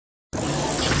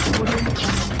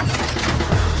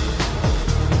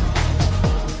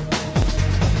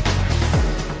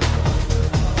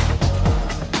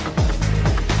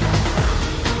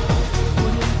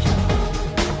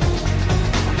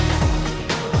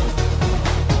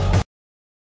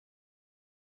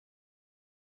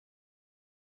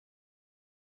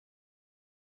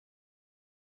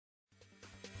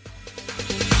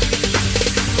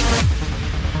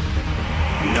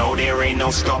no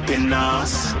stopping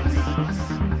us.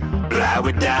 Fly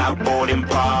without boarding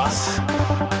pass.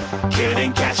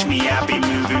 Couldn't catch me, I'll be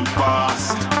moving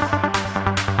fast.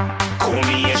 Call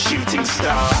me a shooting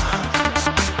star.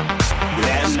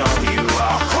 Let them know who you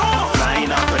are.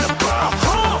 Flying up in a bar.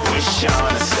 Wish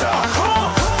on a star.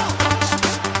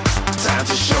 Time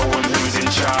to show them who's in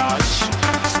charge.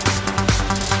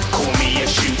 Call me a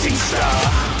shooting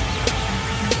star.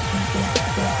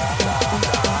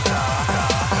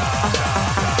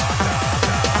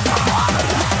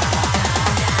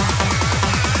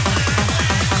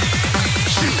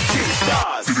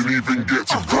 Didn't even get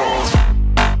to cross.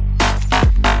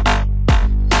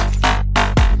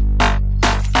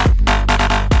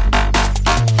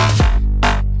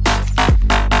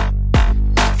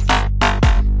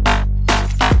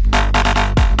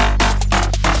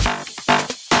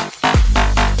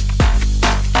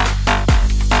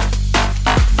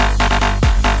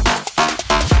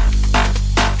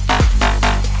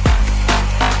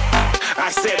 I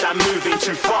said I'm moving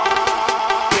too far.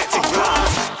 Get to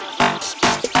glass.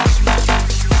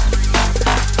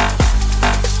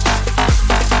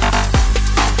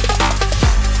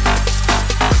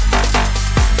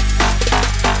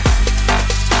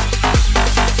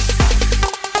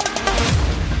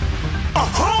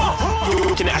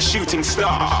 Looking at a shooting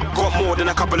star. Got more than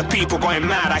a couple of people going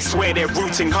mad. I swear they're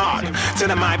rooting hard. Tell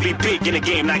them I be big in the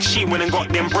game like she went and got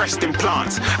them breast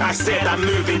implants. I said I'm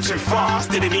moving too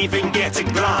fast. Didn't even get to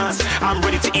glance. I'm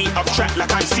ready to eat up track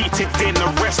like I'm seated in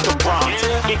a restaurant.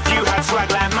 If you had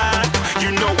swag like mine,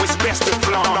 you know it's best to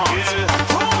flaunt.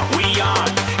 We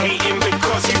aren't hating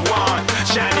because you aren't.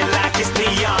 Shining like it's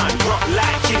neon. Rock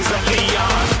like kings of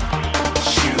Leon.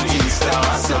 Shooting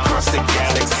stars across the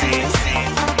galaxy.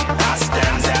 I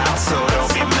stand out, so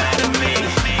don't be mad at me.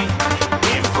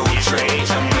 Infiltrate,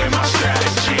 I'm with my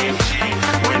strategy.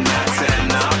 When I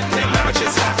turn up, then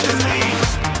amateurs have to leave.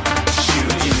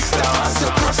 Shooting stars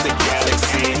across the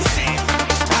galaxy.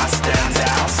 I stand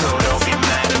out, so don't be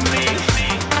mad at me.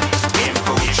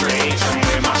 Infiltrate, I'm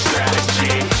with my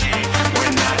strategy.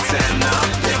 When I turn up,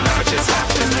 then amateurs have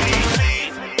to leave.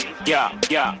 Yeah,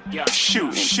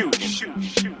 shooting. Yeah, shooting.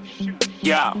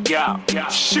 Yeah,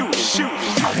 shooting.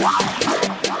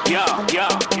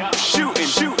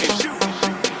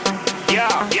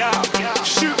 Yeah,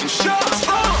 shooting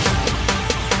shots.